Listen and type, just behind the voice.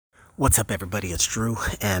What's up, everybody? It's Drew,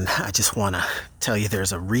 and I just want to tell you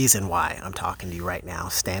there's a reason why I'm talking to you right now,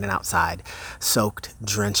 standing outside, soaked,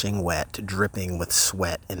 drenching wet, dripping with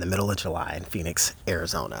sweat in the middle of July in Phoenix,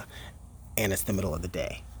 Arizona, and it's the middle of the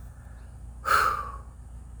day.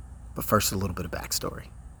 But first, a little bit of backstory.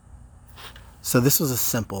 So this was a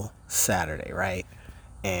simple Saturday, right?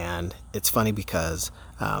 And it's funny because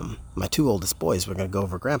my two oldest boys were going to go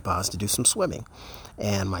over to Grandpa's to do some swimming.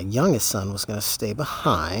 And my youngest son was going to stay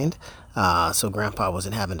behind, so Grandpa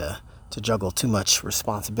wasn't having to juggle too much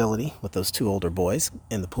responsibility with those two older boys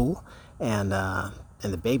in the pool. And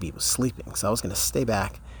the baby was sleeping. So I was going to stay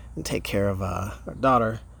back and take care of our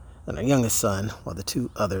daughter and our youngest son while the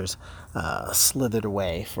two others slithered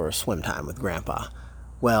away for a swim time with Grandpa.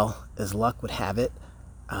 Well, as luck would have it,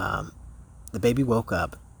 the baby woke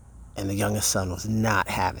up and the youngest son was not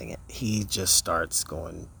having it. He just starts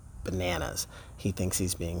going bananas. He thinks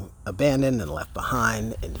he's being abandoned and left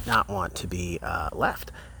behind and did not want to be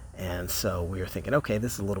left. And so we were thinking, okay,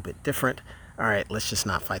 this is a little bit different. All right, let's just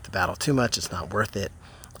not fight the battle too much. It's not worth it.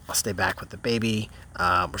 I'll stay back with the baby.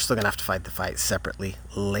 We're still going to have to fight the fight separately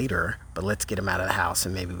later, but let's get him out of the house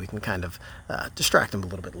and maybe we can kind of distract him a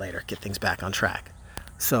little bit later, get things back on track.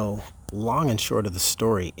 So long and short of the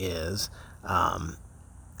story is,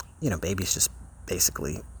 baby's just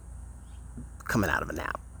basically coming out of a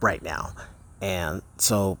nap right now. And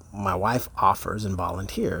so my wife offers and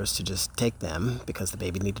volunteers to just take them because the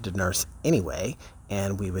baby needed to nurse anyway,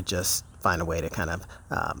 and we would just find a way to kind of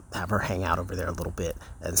have her hang out over there a little bit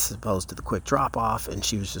as opposed to the quick drop off, and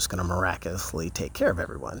she was just going to miraculously take care of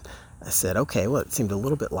everyone. I said, okay, well, it seemed a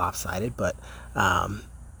little bit lopsided, but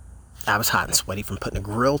I was hot and sweaty from putting a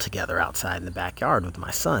grill together outside in the backyard with my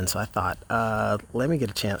son, so I thought, let me get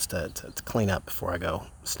a chance to clean up before I go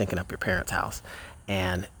stinking up your parents' house.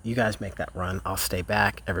 And you guys make that run. I'll stay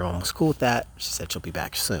back. Everyone was cool with that. She said she'll be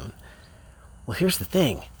back soon. Well, here's the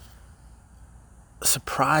thing.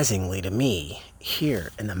 Surprisingly to me,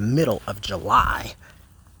 here in the middle of July,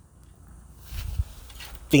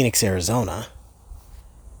 Phoenix, Arizona,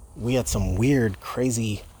 we had some weird,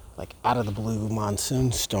 crazy, like out of the blue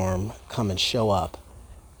monsoon storm come and show up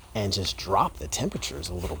and just drop the temperatures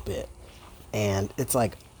a little bit. And it's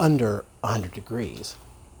like under 100 degrees.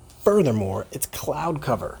 Furthermore, it's cloud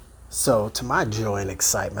cover. So to my joy and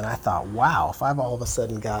excitement, I thought, wow, if I've all of a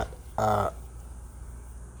sudden got at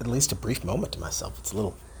least a brief moment to myself, it's a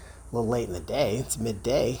little late in the day, it's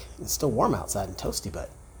midday, it's still warm outside and toasty,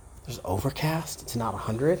 but there's overcast, it's not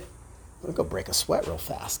 100. I'm gonna go break a sweat real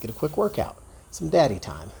fast, get a quick workout, some daddy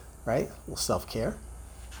time, right? A little self-care.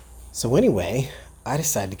 So anyway, I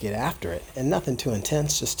decided to get after it, and nothing too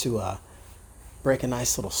intense, just to break a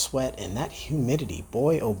nice little sweat. And that humidity,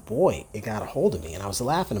 boy, oh boy, it got a hold of me. And I was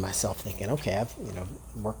laughing to myself thinking, okay, I've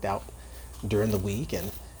worked out during the week, and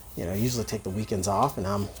usually take the weekends off, and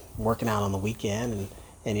I'm working out on the weekend.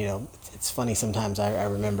 And it's funny sometimes. I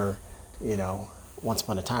remember once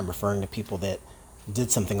upon a time referring to people that did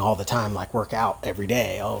something all the time, like work out every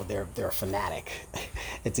day. Oh, they're a fanatic.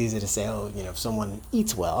 It's easy to say, oh, if someone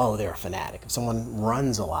eats well, oh, they're a fanatic. If someone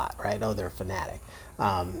runs a lot, right, oh, they're a fanatic.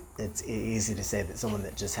 It's easy to say that someone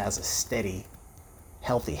that just has a steady,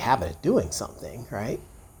 healthy habit of doing something, right,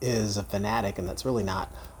 is a fanatic, and that's really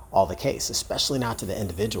not all the case, especially not to the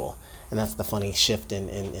individual. And that's the funny shift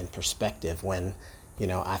in perspective when,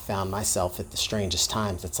 I found myself at the strangest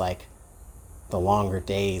times. It's like the longer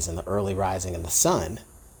days and the early rising in the sun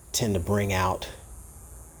tend to bring out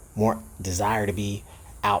more desire to be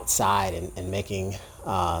outside and making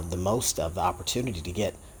the most of the opportunity to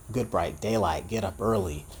get good bright daylight, get up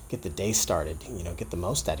early, get the day started, get the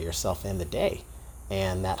most out of yourself in the day.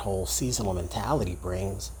 And that whole seasonal mentality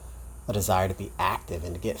brings a desire to be active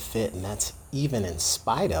and to get fit, and that's even in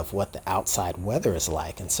spite of what the outside weather is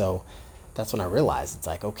like. And so that's when I realized it's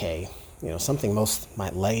like, okay, something most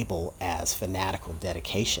might label as fanatical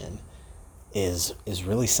dedication is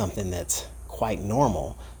really something that's quite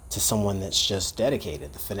normal to someone that's just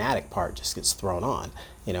dedicated. The fanatic part just gets thrown on,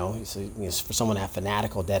 so, for someone to have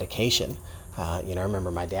fanatical dedication. I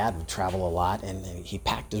remember my dad would travel a lot, and he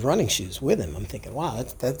packed his running shoes with him. I'm thinking, wow,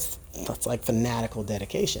 that's like fanatical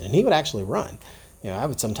dedication. And he would actually run. I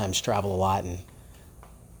would sometimes travel a lot, and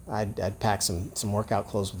I'd pack some workout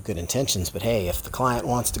clothes with good intentions. But hey, if the client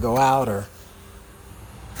wants to go out or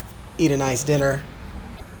eat a nice dinner,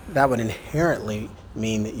 that would inherently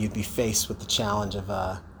mean that you'd be faced with the challenge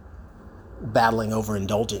of battling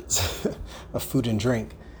overindulgence of food and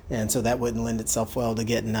drink. And so that wouldn't lend itself well to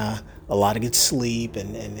getting a lot of good sleep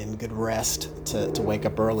and good rest to wake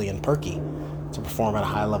up early and perky to perform at a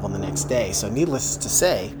high level the next day. So needless to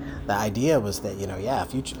say, the idea was that,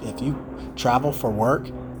 if you travel for work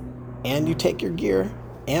and you take your gear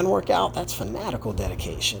and work out, that's fanatical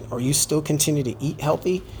dedication. Or you still continue to eat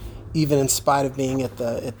healthy, even in spite of being at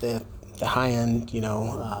the high end,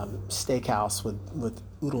 steakhouse with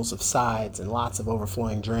oodles of sides and lots of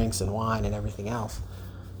overflowing drinks and wine and everything else.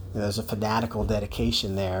 There's a fanatical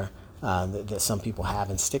dedication there that some people have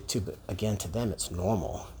and stick to, but again, to them, it's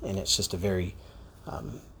normal, and it's just a very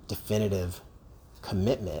definitive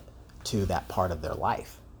commitment to that part of their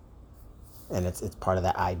life. And it's part of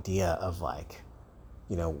that idea of like,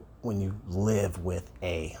 when you live with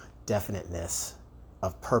a definiteness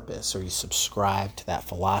of purpose, or you subscribe to that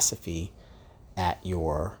philosophy at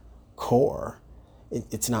your core,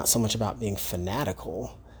 it's not so much about being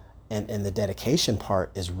fanatical. And the dedication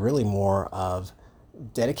part is really more of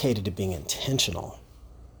dedicated to being intentional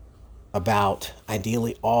about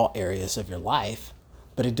ideally all areas of your life,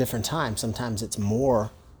 but at different times. Sometimes it's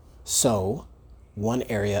more so one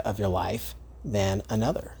area of your life than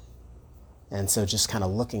another. And so just kind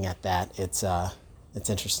of looking at that, it's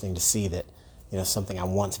interesting to see that, something I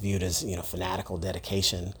once viewed as, fanatical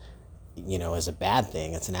dedication, as a bad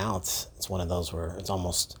thing. It's one of those where it's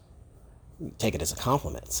almost, take it as a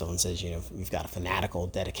compliment. Someone says, you've got a fanatical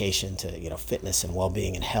dedication to, fitness and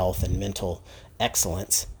well-being and health and mental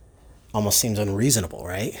excellence. Almost seems unreasonable,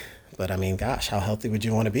 right? But I mean, gosh, how healthy would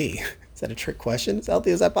you want to be? Is that a trick question? As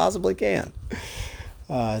healthy as I possibly can.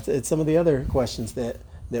 It's some of the other questions that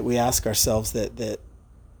we ask ourselves that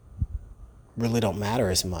really don't matter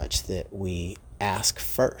as much, that we ask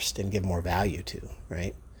first and give more value to,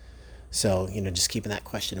 right? So, just keeping that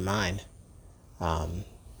question in mind.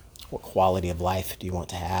 What quality of life do you want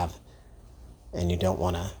to have? And you don't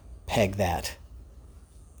want to peg that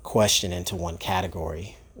question into one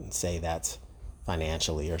category and say that's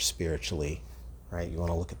financially or spiritually, right? You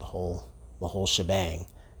want to look at the whole shebang,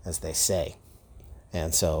 as they say.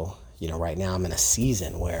 And so, right now I'm in a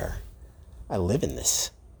season where I live in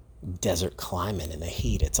this desert climate in the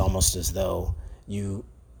heat. It's almost as though you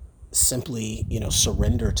simply,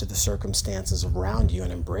 surrender to the circumstances around you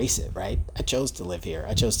and embrace it, right? I chose to live here.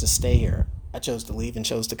 I chose to stay here. I chose to leave and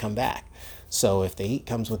chose to come back. So if the heat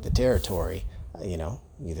comes with the territory,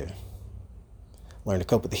 either learn to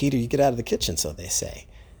cope with the heat or you get out of the kitchen, so they say.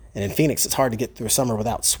 And in Phoenix, it's hard to get through a summer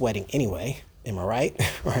without sweating anyway. Am I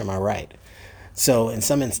right? Or am I right? So in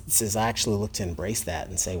some instances, I actually look to embrace that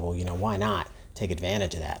and say, well, why not take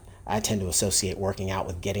advantage of that? I tend to associate working out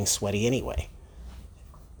with getting sweaty anyway.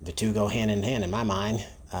 The two go hand in hand in my mind.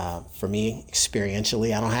 For me,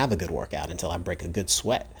 experientially, I don't have a good workout until I break a good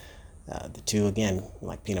sweat. The two, again,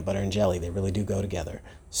 like peanut butter and jelly, they really do go together.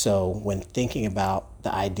 So when thinking about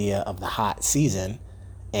the idea of the hot season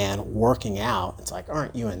and working out, it's like,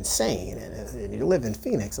 aren't you insane? And you live in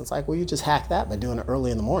Phoenix, it's like, well, you just hack that by doing it early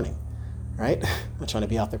in the morning, right? Not trying to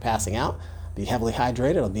be out there passing out. Be heavily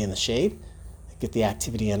hydrated. I'll be in the shade. Get the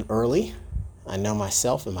activity in early. I know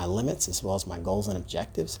myself and my limits as well as my goals and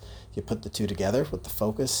objectives. You put the two together with the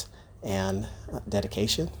focus and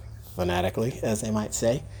dedication, fanatically, as they might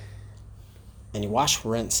say, and you wash,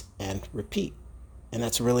 rinse, and repeat. And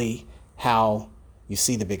that's really how you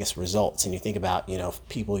see the biggest results. And you think about,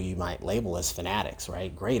 people you might label as fanatics,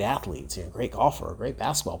 right? Great athletes, great golfer, great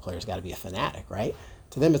basketball players got to be a fanatic, right?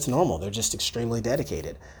 To them, it's normal. They're just extremely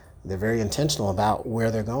dedicated. They're very intentional about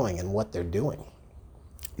where they're going and what they're doing.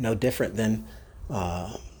 No different than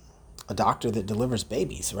a doctor that delivers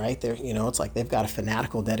babies, right? They're, it's like they've got a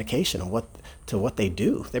fanatical dedication of what they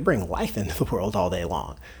do. They bring life into the world all day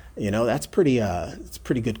long. That's it's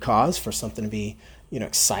pretty good cause for something to be,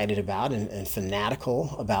 excited about and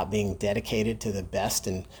fanatical about being dedicated to the best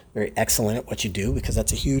and very excellent at what you do, because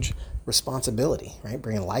that's a huge responsibility, right?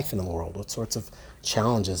 Bringing life into the world. What sorts of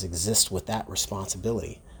challenges exist with that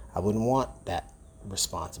responsibility? I wouldn't want that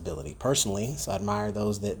responsibility personally, so I admire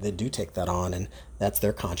those that do take that on, and that's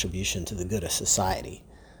their contribution to the good of society.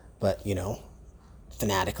 But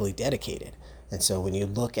fanatically dedicated. And so when you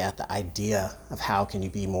look at the idea of how can you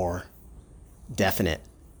be more definite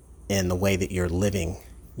in the way that you're living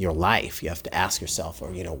your life, you have to ask yourself,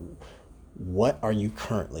 or what are you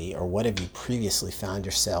currently, or what have you previously found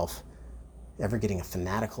yourself ever getting a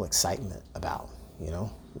fanatical excitement about?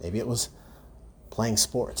 Maybe it was playing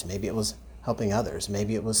sports, maybe it was helping others,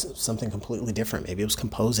 maybe it was something completely different, maybe it was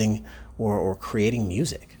composing or creating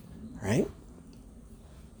music, right?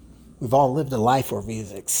 We've all lived a life where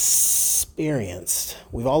we've experienced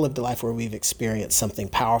something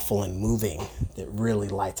powerful and moving that really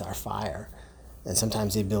lights our fire. And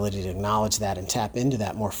sometimes the ability to acknowledge that and tap into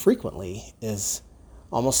that more frequently is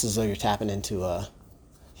almost as though you're tapping into a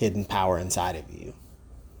hidden power inside of you.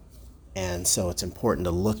 And so it's important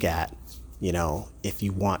to look at, if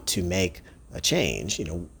you want to make a change,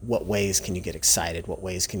 what ways can you get excited? What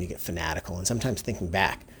ways can you get fanatical? And sometimes thinking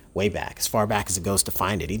back, way back, as far back as it goes to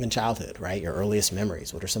find it, even childhood, right? Your earliest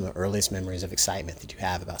memories. What are some of the earliest memories of excitement that you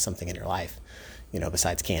have about something in your life,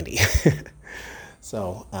 besides candy?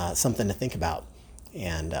 So something to think about,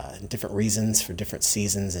 and different reasons for different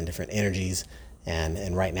seasons and different energies.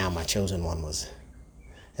 And right now, my chosen one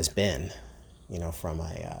has been, from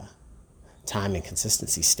a time and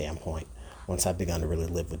consistency standpoint. Once I've begun to really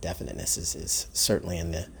live with definiteness, is certainly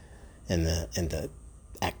in the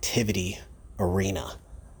activity arena,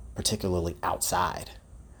 particularly outside.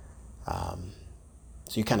 So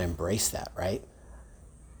you kind of embrace that, right?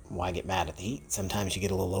 Why get mad at the heat? Sometimes you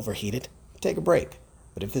get a little overheated. Take a break.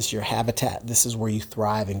 But if this is your habitat, this is where you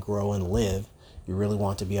thrive and grow and live, you really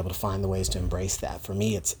want to be able to find the ways to embrace that. For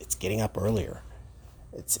me, it's getting up earlier.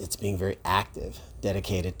 It's being very active,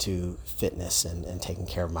 dedicated to fitness and taking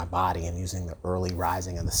care of my body, and using the early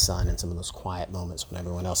rising of the sun and some of those quiet moments when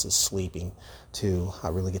everyone else is sleeping to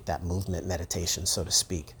really get that movement meditation, so to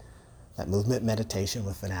speak. That movement meditation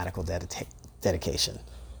with fanatical dedication.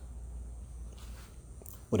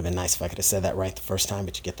 Would have been nice if I could have said that right the first time,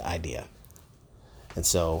 but you get the idea. And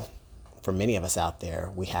so for many of us out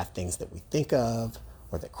there, we have things that we think of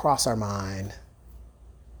or that cross our mind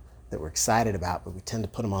that we're excited about, but we tend to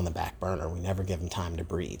put them on the back burner. We never give them time to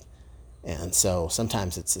breathe. And so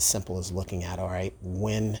sometimes it's as simple as looking at, all right,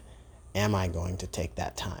 when am I going to take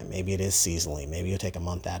that time? Maybe it is seasonally. Maybe you'll take a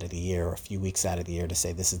month out of the year or a few weeks out of the year to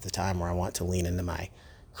say, this is the time where I want to lean into my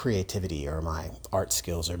creativity or my art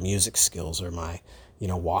skills or music skills or my,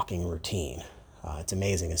 walking routine. It's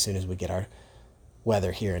amazing. As soon as we get our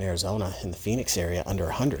weather here in Arizona, in the Phoenix area, under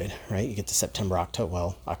 100, right? You get to September,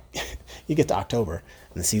 October, you get to October,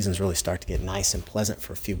 and the seasons really start to get nice and pleasant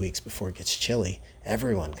for a few weeks before it gets chilly.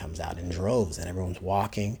 Everyone comes out in droves, and everyone's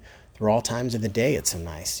walking through all times of the day. It's so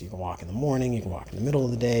nice. You can walk in the morning, you can walk in the middle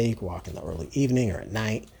of the day, you can walk in the early evening or at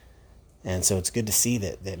night. And so it's good to see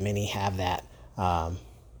that many have that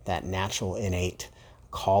natural, innate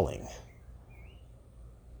calling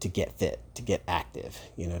to get fit, to get active,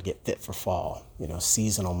 to get fit for fall,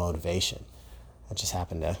 seasonal motivation. I just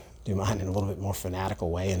happen to do mine in a little bit more fanatical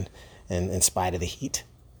way, and in spite of the heat,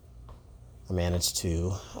 I managed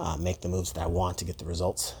to make the moves that I want to get the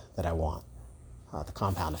results that I want, the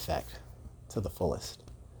compound effect to the fullest.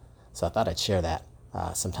 So I thought I'd share that.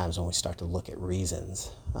 Sometimes when we start to look at reasons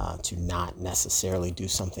to not necessarily do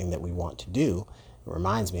something that we want to do, it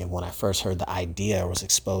reminds me of when I first heard the idea or was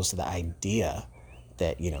exposed to the idea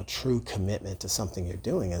that, true commitment to something you're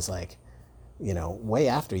doing is like, way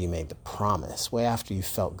after you made the promise, way after you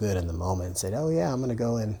felt good in the moment and said, oh yeah, I'm going to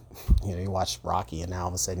go and, you watched Rocky and now all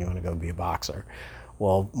of a sudden you want to go be a boxer.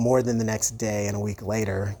 Well, more than the next day and a week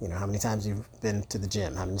later, how many times you've been to the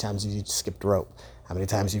gym, how many times have you skipped rope, how many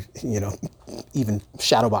times you've, even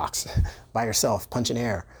shadow box by yourself, punching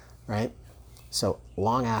air, right? So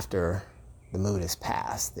long after the mood has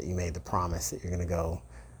passed that you made the promise that you're going to go,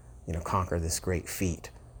 conquer this great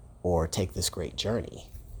feat or take this great journey,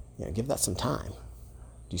 give that some time.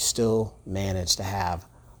 Do you still manage to have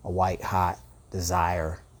a white hot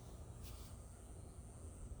desire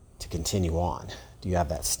to continue on? Do you have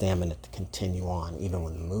that stamina to continue on even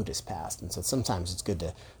when the mood is past? And so sometimes it's good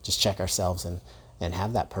to just check ourselves and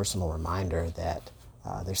have that personal reminder that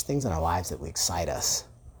there's things in our lives that excite us.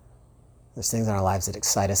 There's things in our lives that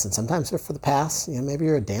excite us, and sometimes they're for the past. Maybe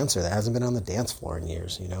you're a dancer that hasn't been on the dance floor in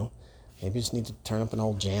years, Maybe you just need to turn up an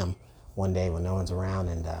old jam one day when no one's around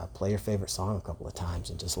and play your favorite song a couple of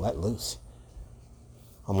times and just let loose.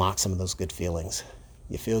 Unlock some of those good feelings.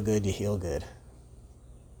 You feel good, you heal good.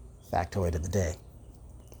 Factoid of the day.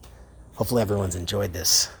 Hopefully everyone's enjoyed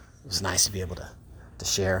this. It was nice to be able to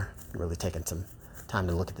share, really taking some time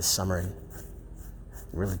to look at this summer and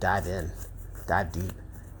really dive deep,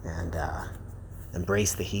 and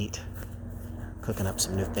embrace the heat, cooking up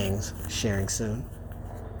some new things, sharing soon,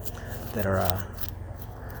 that are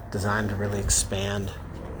designed to really expand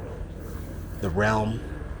the realm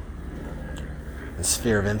and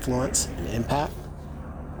sphere of influence and impact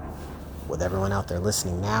with everyone out there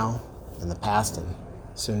listening now, in the past, and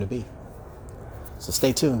soon to be. So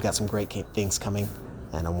stay tuned, got some great things coming,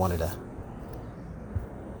 and I wanted to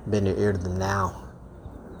bend your ear to them now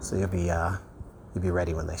so you'll be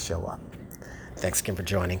ready when they show up. Thanks again for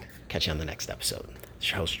joining. Catch you on the next episode. It's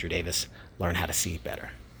your host, Drew Davis. Learn how to see better.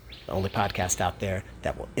 The only podcast out there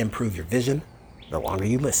that will improve your vision the longer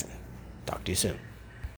you listen. Talk to you soon.